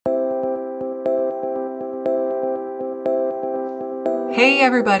Hey,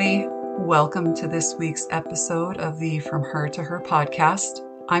 everybody. Welcome to this week's episode of the From Her to Her podcast.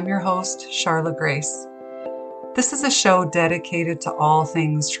 I'm your host, Charla Grace. This is a show dedicated to all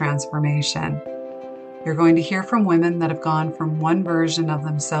things transformation. You're going to hear from women that have gone from one version of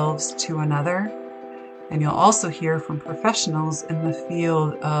themselves to another, and you'll also hear from professionals in the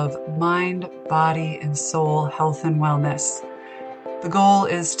field of mind, body, and soul health and wellness. The goal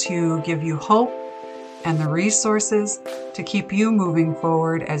is to give you hope and the resources to keep you moving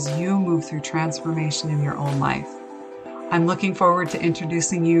forward as you move through transformation in your own life. I'm looking forward to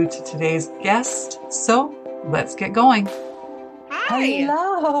introducing you to today's guest, so let's get going. Hi.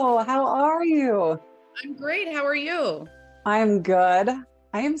 Hello, how are you? I'm great. How are you? I'm good.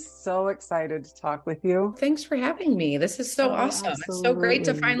 I am so excited to talk with you. Thanks for having me. This is so awesome. Absolutely. It's so great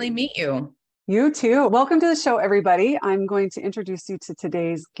to finally meet you. You too. Welcome to the show, everybody. I'm going to introduce you to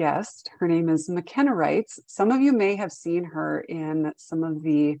today's guest. Her name is McKenna Reitz. Some of you may have seen her in some of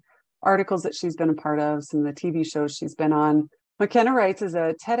the articles that she's been a part of, some of the TV shows she's been on. McKenna Reitz is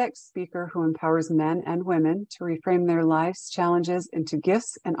a TEDx speaker who empowers men and women to reframe their life's challenges into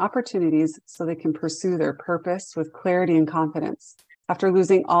gifts and opportunities so they can pursue their purpose with clarity and confidence. After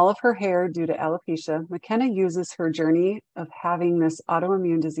losing all of her hair due to alopecia, McKenna uses her journey of having this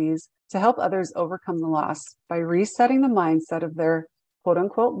autoimmune disease to help others overcome the loss by resetting the mindset of their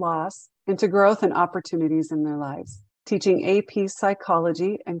quote-unquote loss into growth and opportunities in their lives. Teaching AP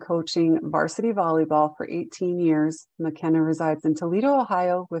psychology and coaching varsity volleyball for 18 years, McKenna resides in Toledo,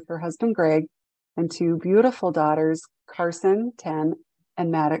 Ohio with her husband, Greg, and two beautiful daughters, Carson, 10,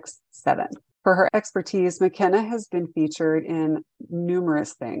 and Maddox, 7. For her expertise, McKenna has been featured in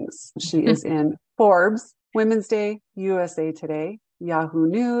numerous things. She is in Forbes, Women's Day, USA Today, Yahoo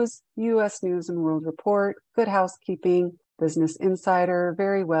News, US News and World Report, Good Housekeeping, Business Insider,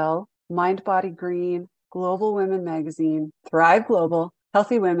 Very Well, Mind Body Green, Global Women Magazine, Thrive Global,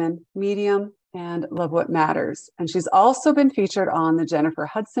 Healthy Women, Medium, and Love What Matters. And she's also been featured on The Jennifer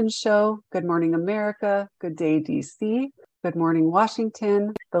Hudson Show, Good Morning America, Good Day DC, Good Morning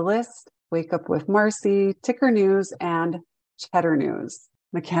Washington, The List, Wake Up with Marcy, Ticker News, and Cheddar News.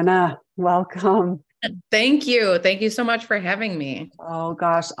 McKenna, welcome. Thank you. Thank you so much for having me. Oh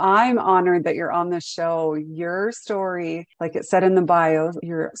gosh, I'm honored that you're on this show. Your story, like it said in the bio,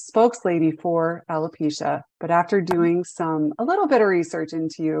 you're a spokeslady for alopecia, but after doing a little bit of research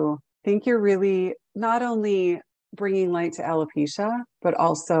into you, I think you're really not only bringing light to alopecia, but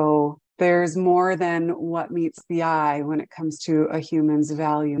also there's more than what meets the eye when it comes to a human's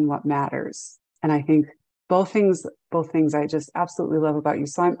value and what matters. And I think both things I just absolutely love about you.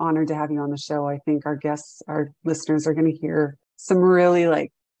 So I'm honored to have you on the show. I think our guests, our listeners are going to hear some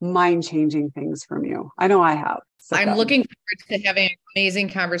really mind-changing things from you. I know I have. I'm looking forward to having an amazing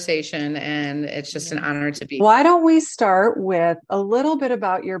conversation, and it's just an honor to be. Why don't we start with a little bit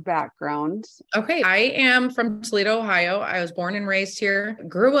about your background? Okay. I am from Toledo, Ohio. I was born and raised here,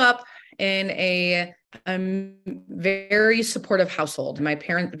 grew up in a very supportive household. My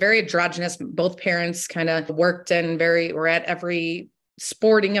parents, very androgynous, both parents kind of worked and were at every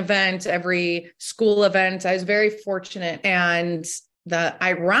sporting event, every school event. I was very fortunate. And the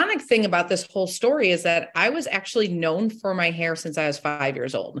ironic thing about this whole story is that I was actually known for my hair since I was 5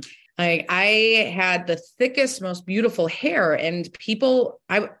 years old. I had the thickest, most beautiful hair, and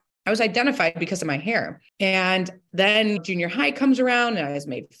I was identified because of my hair. And then junior high comes around and I was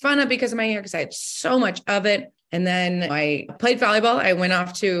made fun of because of my hair because I had so much of it. And then I played volleyball. I went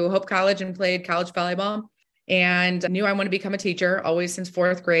off to Hope College and played college volleyball and knew I wanted to become a teacher always since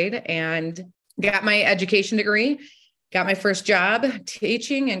 4th grade, and got my education degree, got my first job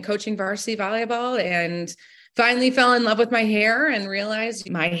teaching and coaching varsity volleyball, and finally fell in love with my hair and realized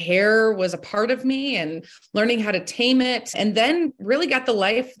my hair was a part of me and learning how to tame it. And then really got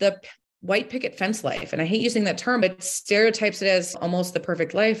the white picket fence life. And I hate using that term, but stereotypes it as almost the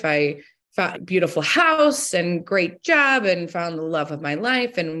perfect life. I found a beautiful house and great job and found the love of my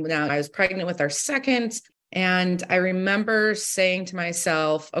life. And now I was pregnant with our second. And I remember saying to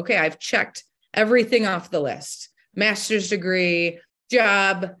myself, okay, I've checked everything off the list. Master's degree,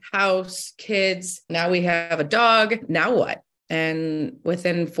 job, house, kids. Now we have a dog. Now what? And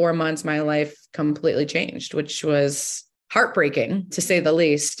within 4 months, my life completely changed, which was heartbreaking to say the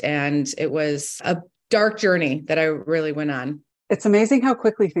least. And it was a dark journey that I really went on. It's amazing how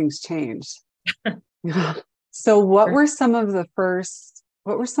quickly things changed. So what were some of the first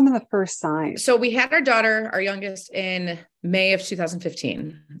signs? So we had our daughter, our youngest, in May of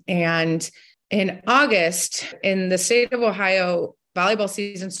 2015. And in August, in the state of Ohio, volleyball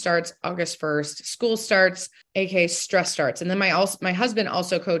season starts August 1st. School starts, aka stress starts. And then my husband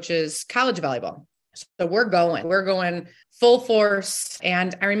also coaches college volleyball. So we're going full force.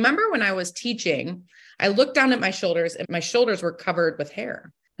 And I remember when I was teaching, I looked down at my shoulders and my shoulders were covered with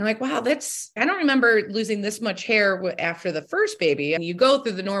hair. I'm like, wow, I don't remember losing this much hair after the first baby. And you go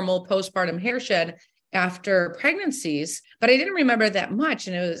through the normal postpartum hair shed after pregnancies, but I didn't remember that much.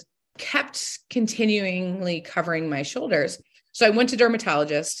 And it was kept continually covering my shoulders. So I went to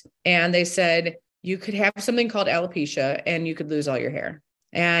dermatologist and they said, you could have something called alopecia and you could lose all your hair.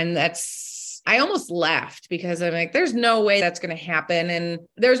 And I almost laughed because I'm like, there's no way that's going to happen. And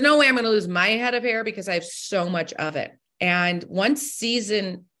there's no way I'm going to lose my head of hair because I have so much of it. And once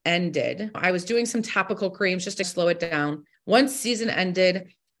season ended, I was doing some topical creams just to slow it down. Once season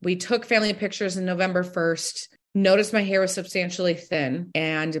ended, we took family pictures on November 1st, noticed my hair was substantially thin.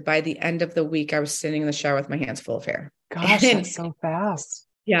 And by the end of the week, I was sitting in the shower with my hands full of hair. Gosh, that's so fast.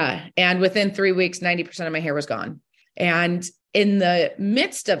 Yeah. And within 3 weeks, 90% of my hair was gone. And in the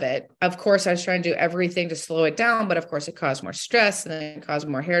midst of it, of course, I was trying to do everything to slow it down, but of course it caused more stress and then it caused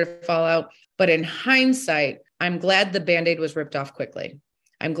more hair to fall out. But in hindsight, I'm glad the Band-Aid was ripped off quickly.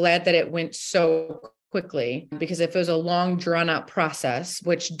 I'm glad that it went so quickly, because if it was a long drawn out process,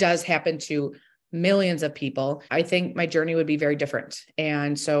 which does happen to millions of people, I think my journey would be very different.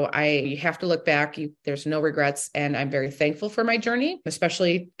 And so you have to look back. There's no regrets. And I'm very thankful for my journey,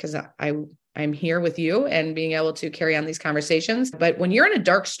 especially because I'm here with you and being able to carry on these conversations. But when you're in a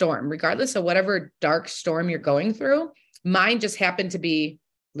dark storm, regardless of whatever dark storm you're going through, mine just happened to be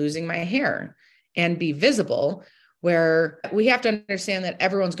losing my hair and be visible, where we have to understand that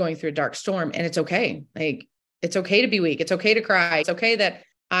everyone's going through a dark storm and it's okay. Like, it's okay to be weak. It's okay to cry. It's okay that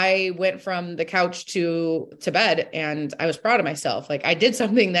I went from the couch to bed and I was proud of myself. Like, I did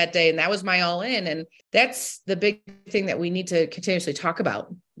something that day and that was my all in. And that's the big thing that we need to continuously talk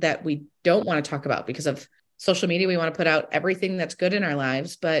about, that we don't want to talk about because of social media. We want to put out everything that's good in our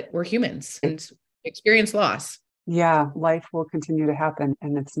lives, but we're humans and experience loss. Yeah, life will continue to happen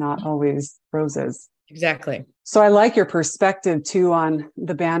and it's not always roses. Exactly. So I like your perspective too on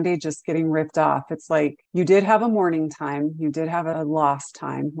the Band-Aid just getting ripped off. It's like you did have a mourning time, you did have a loss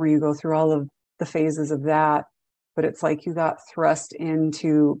time where you go through all of the phases of that, but it's like you got thrust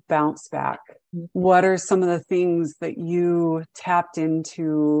into bounce back. What are some of the things that you tapped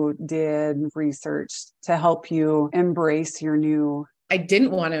into, did, researched to help you embrace your new? I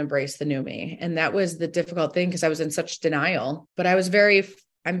didn't want to embrace the new me. And that was the difficult thing because I was in such denial, but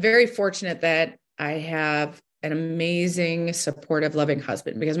I'm very fortunate that I have an amazing, supportive, loving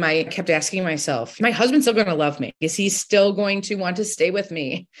husband, because I kept asking myself, my husband's still going to love me? Is he still going to want to stay with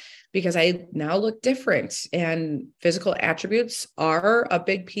me? Because I now look different and physical attributes are a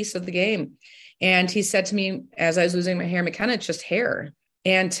big piece of the game. And he said to me, as I was losing my hair, McKenna, it's just hair.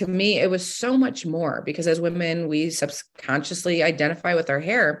 And to me, it was so much more, because as women, we subconsciously identify with our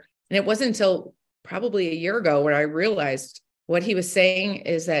hair. And it wasn't until probably a year ago where I realized what he was saying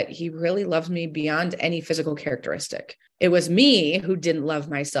is that he really loves me beyond any physical characteristic. It was me who didn't love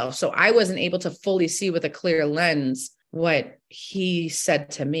myself. So I wasn't able to fully see with a clear lens what he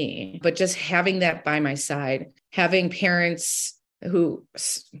said to me. But just having that by my side, having parents who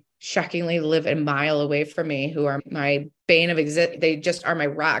shockingly live a mile away from me, who are my bane of existence, they just are my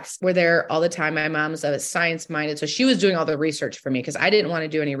rocks. We're there all the time. My mom's a science minded. So she was doing all the research for me because I didn't want to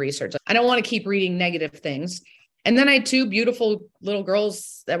do any research. I don't want to keep reading negative things. And then I had 2 beautiful little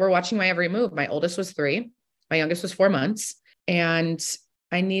girls that were watching my every move. My oldest was 3. My youngest was 4 months. And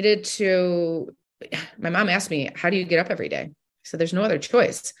my mom asked me, how do you get up every day? I said, there's no other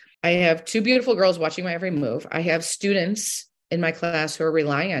choice. I have 2 beautiful girls watching my every move. I have students in my class who are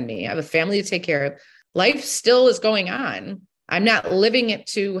relying on me. I have a family to take care of. Life still is going on. I'm not living it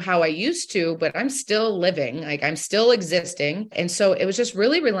to how I used to, but I'm still living, like I'm still existing. And so it was just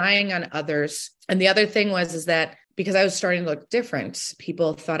really relying on others. And the other thing is that because I was starting to look different,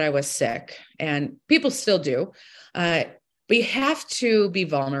 people thought I was sick, and people still do. But you have to be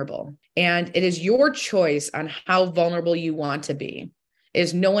vulnerable, and it is your choice on how vulnerable you want to be. It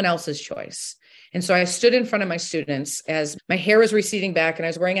is no one else's choice. And so I stood in front of my students as my hair was receding back and I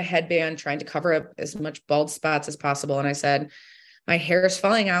was wearing a headband, trying to cover up as much bald spots as possible. And I said, my hair is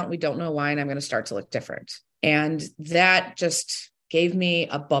falling out. We don't know why. And I'm going to start to look different. And that just gave me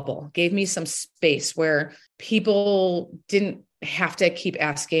a bubble, gave me some space where people didn't have to keep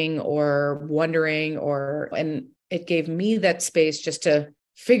asking or wondering, and it gave me that space just to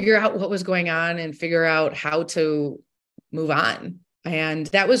figure out what was going on and figure out how to move on. And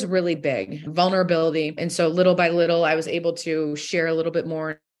that was really big, vulnerability. And so little by little, I was able to share a little bit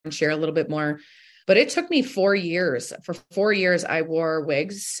more. But it took me 4 years. For 4 years, I wore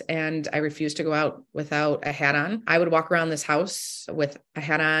wigs and I refused to go out without a hat on. I would walk around this house with a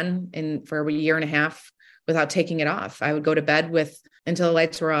hat on for a year and a half without taking it off. I would go to bed until the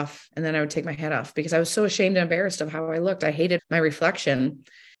lights were off, and then I would take my hat off because I was so ashamed and embarrassed of how I looked. I hated my reflection.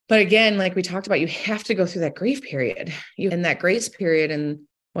 But again, like we talked about, you have to go through that grief period. In that grace period. And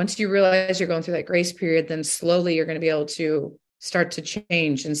once you realize you're going through that grace period, then slowly you're going to be able to start to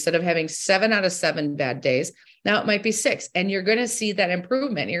change. Instead of having 7 out of 7 bad days, now it might be 6, and you're going to see that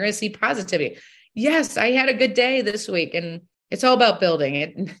improvement. You're going to see positivity. Yes, I had a good day this week, and it's all about building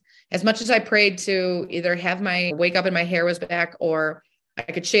it. As much as I prayed to either wake up and my hair was back, or I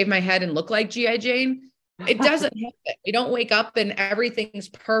could shave my head and look like G.I. Jane, it doesn't happen. We don't wake up and everything's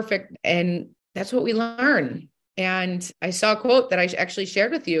perfect. And that's what we learn. And I saw a quote that I actually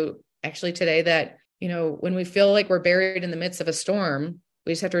shared with you today that, when we feel like we're buried in the midst of a storm,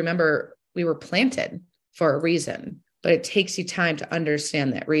 we just have to remember we were planted for a reason, but it takes you time to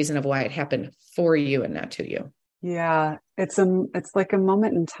understand that reason of why it happened for you and not to you. Yeah. It's like a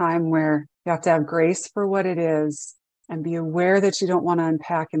moment in time where you have to have grace for what it is and be aware that you don't want to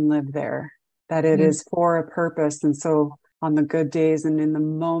unpack and live there, that it is for a purpose. And so on the good days and in the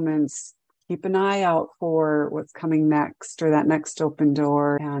moments, keep an eye out for what's coming next or that next open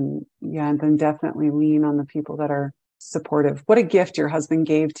door. And then definitely lean on the people that are supportive. What a gift your husband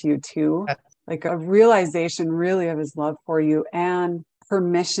gave to you too. Like a realization really of his love for you and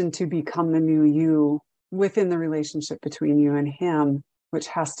permission to become the new you within the relationship between you and him, which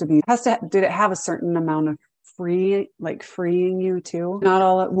did it have a certain amount of freeing you too? Not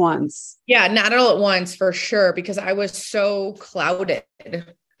all at once. Yeah, not all at once for sure, because I was so clouded.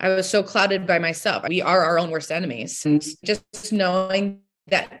 I was so clouded by myself. We are our own worst enemies. And just knowing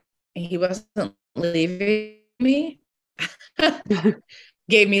that he wasn't leaving me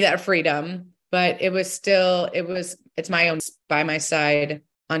gave me that freedom. But it's my own by my side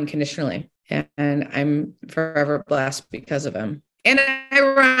unconditionally. And I'm forever blessed because of him. And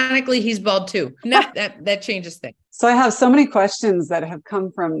ironically, he's bald too. Not that changes things. So I have so many questions that have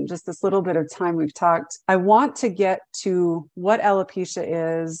come from just this little bit of time we've talked. I want to get to what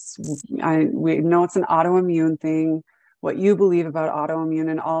alopecia is. We know it's an autoimmune thing, what you believe about autoimmune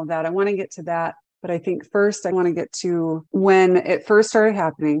and all of that. I want to get to that. But I think first I want to get to when it first started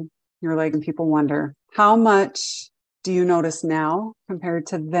happening. You're like, and people wonder, how much do you notice now compared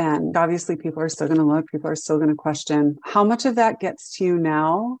to then? Obviously, people are still going to look, people are still going to question. How much of that gets to you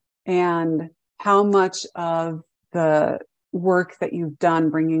now? And how much of the work that you've done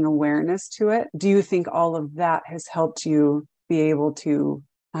bringing awareness to it, do you think all of that has helped you be able to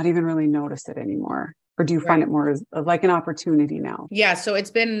not even really notice it anymore? Or do you find it more as like an opportunity now? Yeah. So it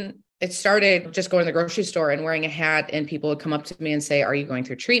started just going to the grocery store and wearing a hat, and people would come up to me and say, "Are you going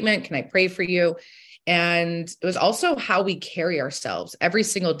through treatment? Can I pray for you?" And it was also how we carry ourselves every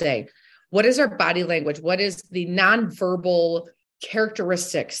single day. What is our body language? What is the nonverbal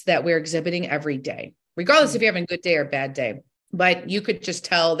characteristics that we're exhibiting every day, regardless if you're having a good day or bad day? But you could just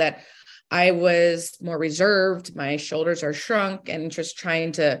tell that I was more reserved. My shoulders are shrunk and just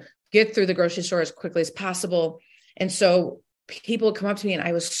trying to get through the grocery store as quickly as possible. And so people would come up to me and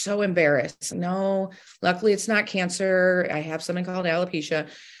I was so embarrassed. No, luckily it's not cancer. I have something called alopecia.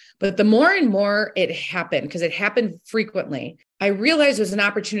 But the more and more it happened, because it happened frequently, I realized it was an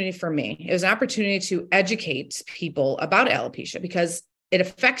opportunity for me. It was an opportunity to educate people about alopecia because it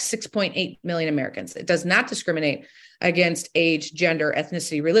affects 6.8 million Americans. It does not discriminate against age, gender,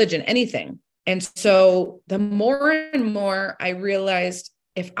 ethnicity, religion, anything. And so the more and more I realized,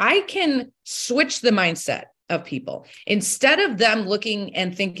 if I can switch the mindset of people, instead of them looking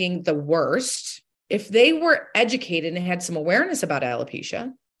and thinking the worst, if they were educated and had some awareness about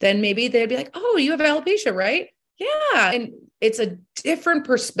alopecia, then maybe they'd be like, "Oh, you have alopecia, right?" Yeah. And it's a different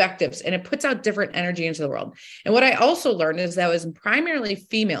perspectives and it puts out different energy into the world. And what I also learned is that it was primarily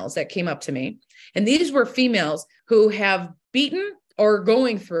females that came up to me. And these were females who have beaten or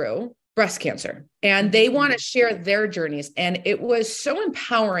going through breast cancer, and they want to share their journeys. And it was so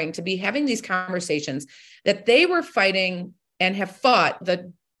empowering to be having these conversations that they were fighting and have fought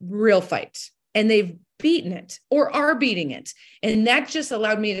the real fight, and they've beaten it or are beating it. And that just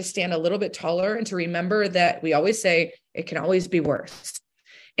allowed me to stand a little bit taller and to remember that we always say it can always be worse.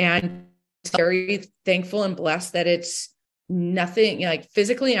 And I'm very thankful and blessed that it's nothing, like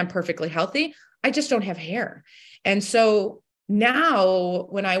physically, I'm perfectly healthy. I just don't have hair. And so now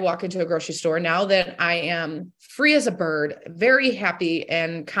when I walk into a grocery store, now that I am free as a bird, very happy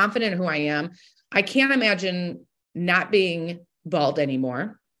and confident in who I am, I can't imagine not being bald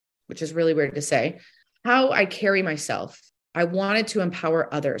anymore, which is really weird to say. How I carry myself I wanted to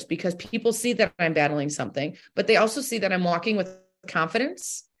empower others because people see that I'm battling something, but they also see that I'm walking with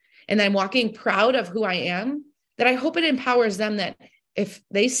confidence and I'm walking proud of who I am, that I hope it empowers them, that if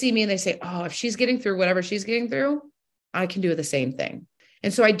they see me and they say, oh, if she's getting through whatever she's getting through, I can do the same thing.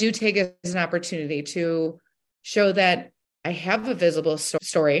 And so I do take it as an opportunity to show that I have a visible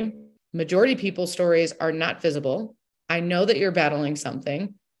story. Majority of people's stories are not visible. I know that you're battling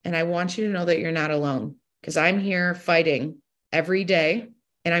something, and I want you to know that you're not alone, because I'm here fighting every day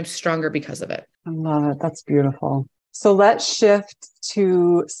and I'm stronger because of it. I love it. That's beautiful. So let's shift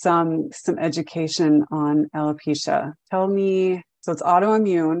to some education on alopecia. Tell me, so it's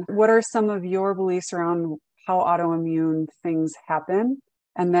autoimmune. What are some of your beliefs around how autoimmune things happen?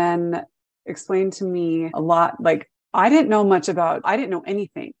 And then explain to me a lot, like I didn't know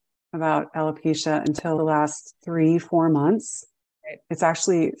anything about alopecia until the last 3-4 months. Right. It's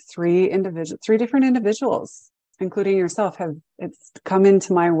actually three different individuals, including yourself, it's come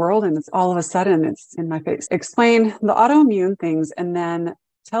into my world, and it's all of a sudden it's in my face. Explain the autoimmune things, and then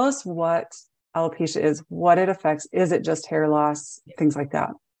tell us what alopecia is, what it affects. Is it just hair loss, things like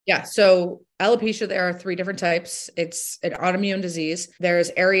that? Yeah. So alopecia, there are 3 different types. It's an autoimmune disease.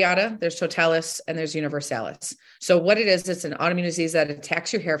 There's areata, there's totalis, and there's universalis. So what it is, it's an autoimmune disease that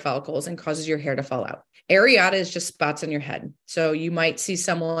attacks your hair follicles and causes your hair to fall out. Areata is just spots on your head. So you might see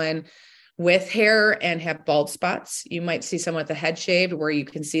someone with hair and have bald spots. You might see someone with a head shaved where you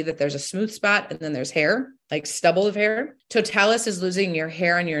can see that there's a smooth spot and then there's hair, like stubble of hair. Totalis is losing your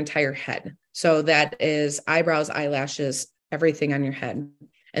hair on your entire head. So that is eyebrows, eyelashes, everything on your head.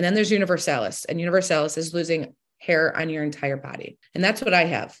 And then there's universalis, and universalis is losing hair on your entire body. And that's what I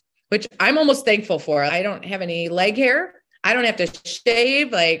have, which I'm almost thankful for. I don't have any leg hair. I don't have to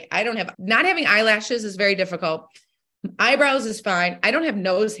shave. Not having eyelashes is very difficult. Eyebrows is fine. I don't have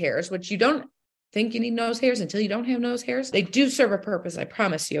nose hairs, which you don't think you need nose hairs until you don't have nose hairs. They do serve a purpose, I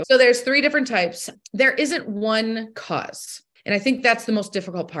promise you. So there's 3 different types. There isn't one cause. And I think that's the most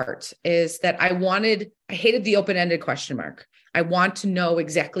difficult part, is that I hated the open-ended question mark. I want to know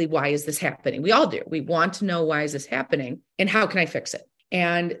exactly, why is this happening? We all do. We want to know, why is this happening and how can I fix it?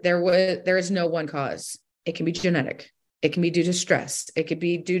 And there is no one cause. It can be genetic. It can be due to stress. It could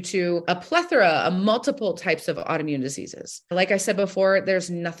be due to a plethora of multiple types of autoimmune diseases. Like I said before, there's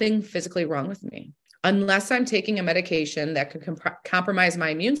nothing physically wrong with me. Unless I'm taking a medication that could compromise my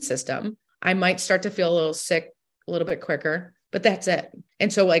immune system, I might start to feel a little sick a little bit quicker, but that's it.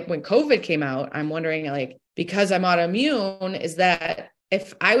 And so like when COVID came out, I'm wondering, like, because I'm autoimmune, is that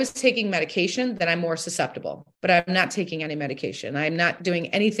if I was taking medication, then I'm more susceptible, but I'm not taking any medication. I'm not doing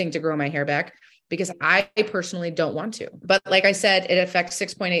anything to grow my hair back because I personally don't want to. But like I said, it affects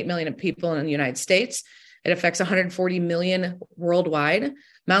 6.8 million people in the United States. It affects 140 million worldwide.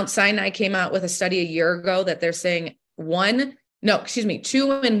 Mount Sinai came out with a study a year ago that they're saying 2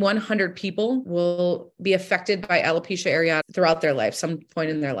 in 100 people will be affected by alopecia areata throughout their life, some point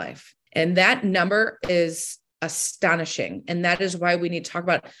in their life. And that number is astonishing. And that is why we need to talk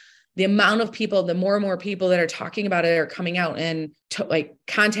about the amount of people, the more and more people that are talking about it are coming out and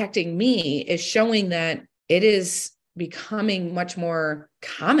contacting me, is showing that it is becoming much more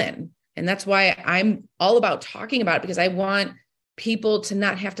common. And that's why I'm all about talking about it, because I want people to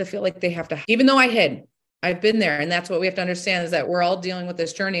not have to feel like they have to, even though I've been there. And that's what we have to understand, is that we're all dealing with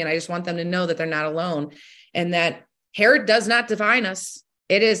this journey. And I just want them to know that they're not alone, and that hair does not define us.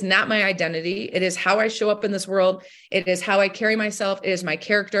 It is not my identity. It is how I show up in this world. It is how I carry myself. It is my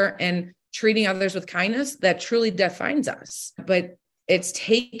character and treating others with kindness that truly defines us. But it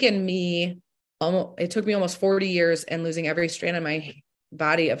took me almost 40 years and losing every strand of my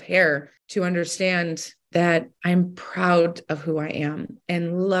body of hair to understand that I'm proud of who I am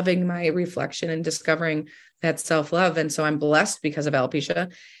and loving my reflection and discovering that self-love. And so I'm blessed because of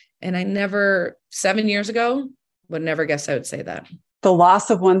alopecia. And I 7 years ago, would never guess I would say that. The loss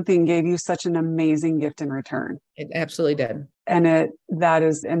of one thing gave you such an amazing gift in return. It absolutely did. And that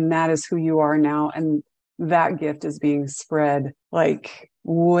is who you are now. And that gift is being spread like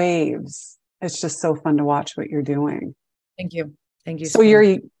waves. It's just so fun to watch what you're doing. Thank you. Thank you. So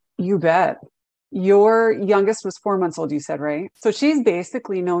you bet. Your youngest was 4 months old, you said, right? So she's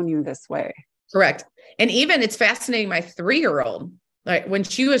basically known you this way. Correct. And even it's fascinating. My 3-year-old, like when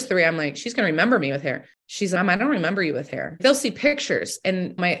she was 3, I'm like, she's going to remember me with hair. She's like, I don't remember you with hair. They'll see pictures.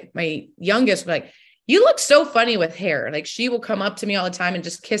 And my youngest was like, you look so funny with hair. Like she will come up to me all the time and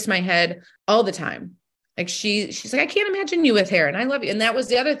just kiss my head all the time. Like she's like, I can't imagine you with hair. And I love you. And that was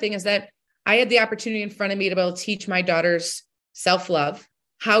the other thing, is that I had the opportunity in front of me to be able to teach my daughters self-love,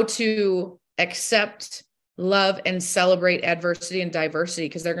 how to accept love and celebrate adversity and diversity,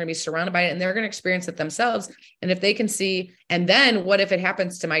 because they're going to be surrounded by it and they're going to experience it themselves. And if they can see, and then what if it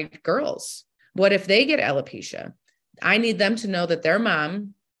happens to my girls? What if they get alopecia? I need them to know that their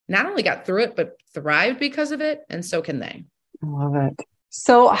mom not only got through it, but thrived because of it. And so can they. I love it.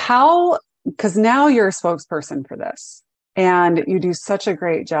 So because now you're a spokesperson for this and you do such a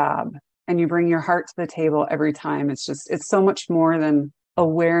great job and you bring your heart to the table every time. It's so much more than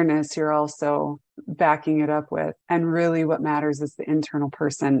awareness. You're also backing it up with, and really what matters is the internal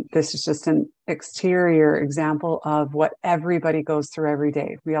person. This is just an exterior example of what everybody goes through every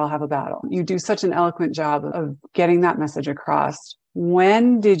day. We all have a battle. You do such an eloquent job of getting that message across.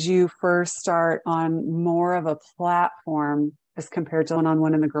 When did you first start on more of a platform as compared to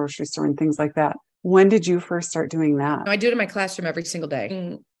one-on-one in the grocery store and things like that? When did you first start doing that? I do it in my classroom every single day.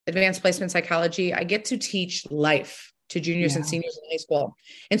 In advanced placement psychology, I get to teach life to juniors and seniors in high school.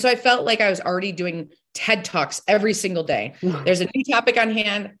 And so I felt like I was already doing TED Talks every single day. There's a new topic on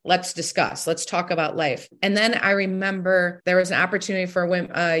hand. Let's discuss. Let's talk about life. And then I remember there was an opportunity for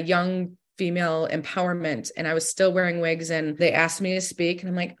young female empowerment, and I was still wearing wigs, and they asked me to speak. And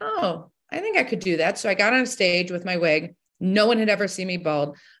I'm like, oh, I think I could do that. So I got on stage with my wig. No one had ever seen me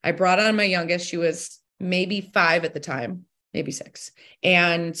bald. I brought on my youngest. She was maybe 5 at the time, maybe 6.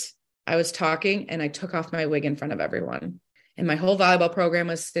 And I was talking and I took off my wig in front of everyone. And my whole volleyball program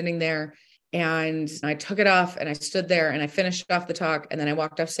was sitting there. And I took it off and I stood there and I finished off the talk. And then I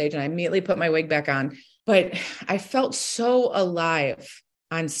walked off stage and I immediately put my wig back on. But I felt so alive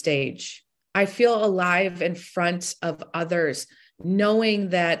on stage. I feel alive in front of others, knowing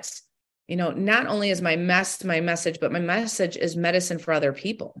that, not only is my message, but my message is medicine for other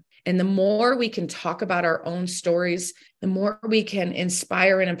people. And the more we can talk about our own stories, the more we can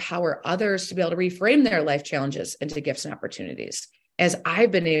inspire and empower others to be able to reframe their life challenges into gifts and opportunities, as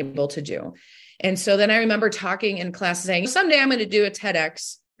I've been able to do. And so then I remember talking in class saying, someday I'm going to do a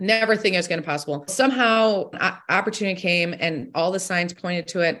TEDx. Never think it was going to be possible. Somehow opportunity came and all the signs pointed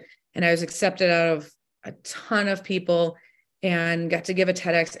to it. And I was accepted out of a ton of people and got to give a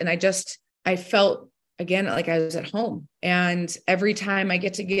TEDx. And I felt again, like I was at home. And every time I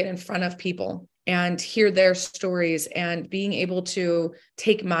get to get in front of people and hear their stories and being able to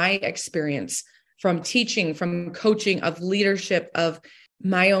take my experience from teaching, from coaching, of leadership, of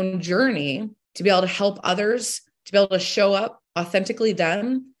my own journey, to be able to help others, to be able to show up authentically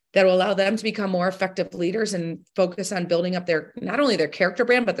them, that will allow them to become more effective leaders and focus on building up not only their character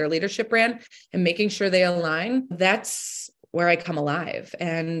brand, but their leadership brand, and making sure they align. That's where I come alive.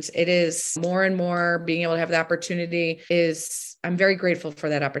 And it is more and more being able to have the opportunity I'm very grateful for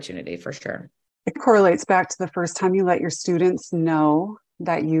that opportunity, for sure. It correlates back to the first time you let your students know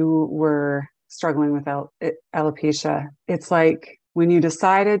that you were struggling with alopecia. It's like when you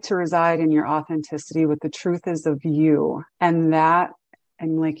decided to reside in your authenticity, what the truth is of you,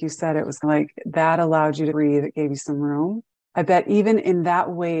 and like you said, it was like that allowed you to breathe. It gave you some room. I bet even in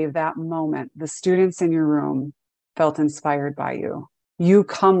that wave, that moment, the students in your room felt inspired by you. You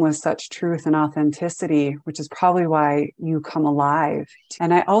come with such truth and authenticity, which is probably why you come alive.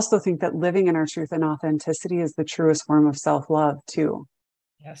 And I also think that living in our truth and authenticity is the truest form of self-love too.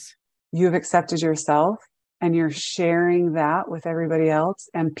 Yes. You've accepted yourself and you're sharing that with everybody else,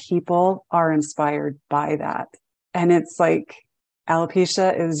 and people are inspired by that. And it's like,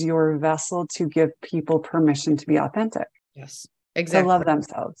 alopecia is your vessel to give people permission to be authentic. Yes, exactly. To love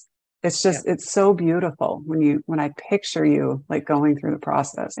themselves. It's just, It's so beautiful when I picture you like going through the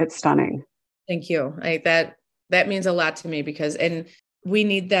process. It's stunning. Thank you. That means a lot to me, and we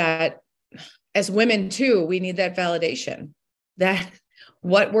need that as women too. We need that validation that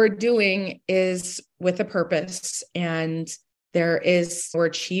what we're doing is with a purpose, and we're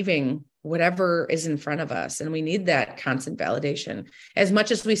achieving whatever is in front of us. And we need that constant validation. As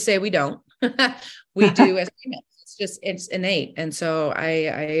much as we say we don't, we do as females. It's innate. And so I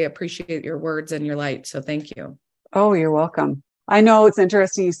appreciate your words and your light. So thank you. Oh, you're welcome. I know it's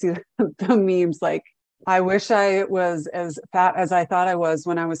interesting. You see the memes like, I wish I was as fat as I thought I was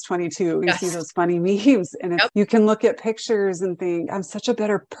when I was 22. You see those funny memes, and you can look at pictures and think, I'm such a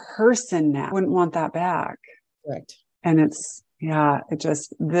better person now. I wouldn't want that back. Correct. And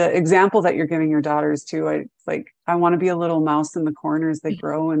the example that you're giving your daughters too, I want to be a little mouse in the corner as they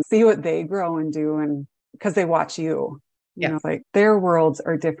grow and see what they grow and do. And because they watch you, like their worlds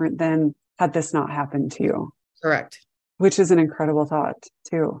are different than had this not happened to you. Correct. Which is an incredible thought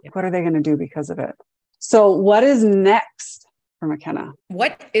too. Yeah. What are they going to do because of it? So what is next for McKenna?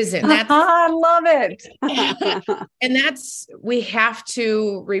 What isn't? I love it. And we have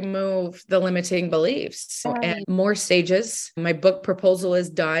to remove the limiting beliefs and more stages. My book proposal is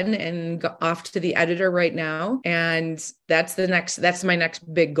done and off to the editor right now. And that's my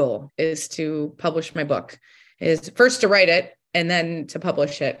next big goal, is to publish my book, is first to write it and then to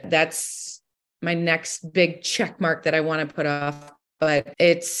publish it. That's my next big check mark that I want to put off, but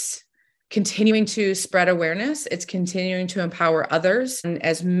it's continuing to spread awareness. It's continuing to empower others in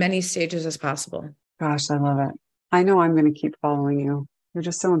as many stages as possible. Gosh, I love it. I know I'm going to keep following you. You're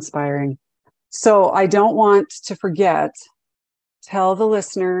just so inspiring. So I don't want to forget, tell the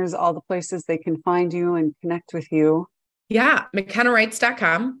listeners all the places they can find you and connect with you. Yeah,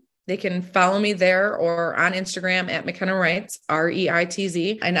 McKennaReitz.com. They can follow me there or on Instagram at McKenna Reitz,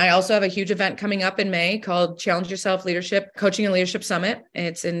 Reitz. And I also have a huge event coming up in May called Challenge Yourself Leadership Coaching and Leadership Summit.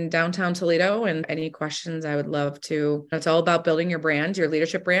 It's in downtown Toledo. And any questions, I would love to. It's all about building your brand, your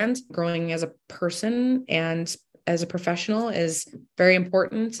leadership brand. Growing as a person and as a professional is very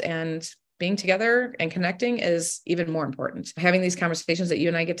important. And being together and connecting is even more important. Having these conversations that you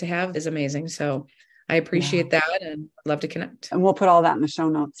and I get to have is amazing. So I appreciate that and love to connect. And we'll put all that in the show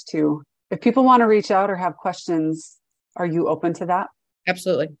notes too. If people want to reach out or have questions, are you open to that?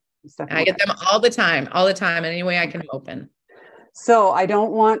 Absolutely. I get them all the time. Any way I can, open. So I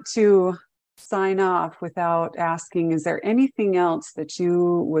don't want to sign off without asking, is there anything else that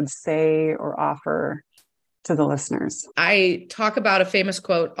you would say or offer to the listeners? I talk about a famous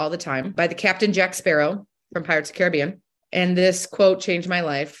quote all the time by the Captain Jack Sparrow from Pirates of the Caribbean. And this quote changed my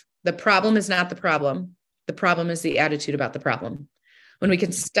life. The problem is not the problem. The problem is the attitude about the problem. When we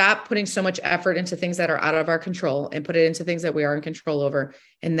can stop putting so much effort into things that are out of our control and put it into things that we are in control over.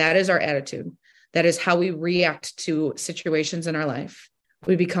 And that is our attitude. That is how we react to situations in our life.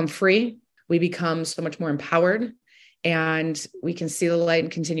 We become free. We become so much more empowered, and we can see the light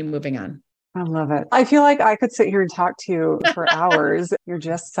and continue moving on. I love it. I feel like I could sit here and talk to you for hours. You're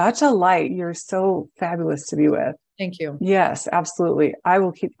just such a light. You're so fabulous to be with. Thank you. Yes, absolutely. I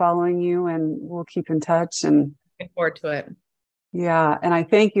will keep following you and we'll keep in touch. And looking forward to it. Yeah. And I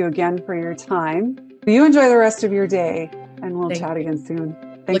thank you again for your time. You enjoy the rest of your day, and we'll chat again soon.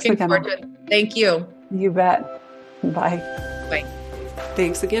 Thanks, looking McKenna. forward to it. Thank you. You bet. Bye. Bye.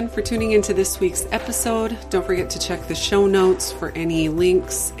 Thanks again for tuning into this week's episode. Don't forget to check the show notes for any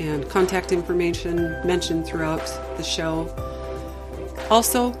links and contact information mentioned throughout the show.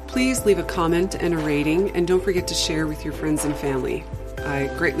 Also, please leave a comment and a rating, and don't forget to share with your friends and family.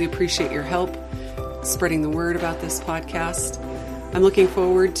 I greatly appreciate your help spreading the word about this podcast. I'm looking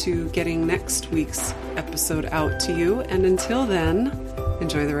forward to getting next week's episode out to you, and until then,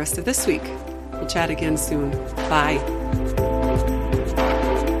 enjoy the rest of this week. We'll chat again soon. Bye.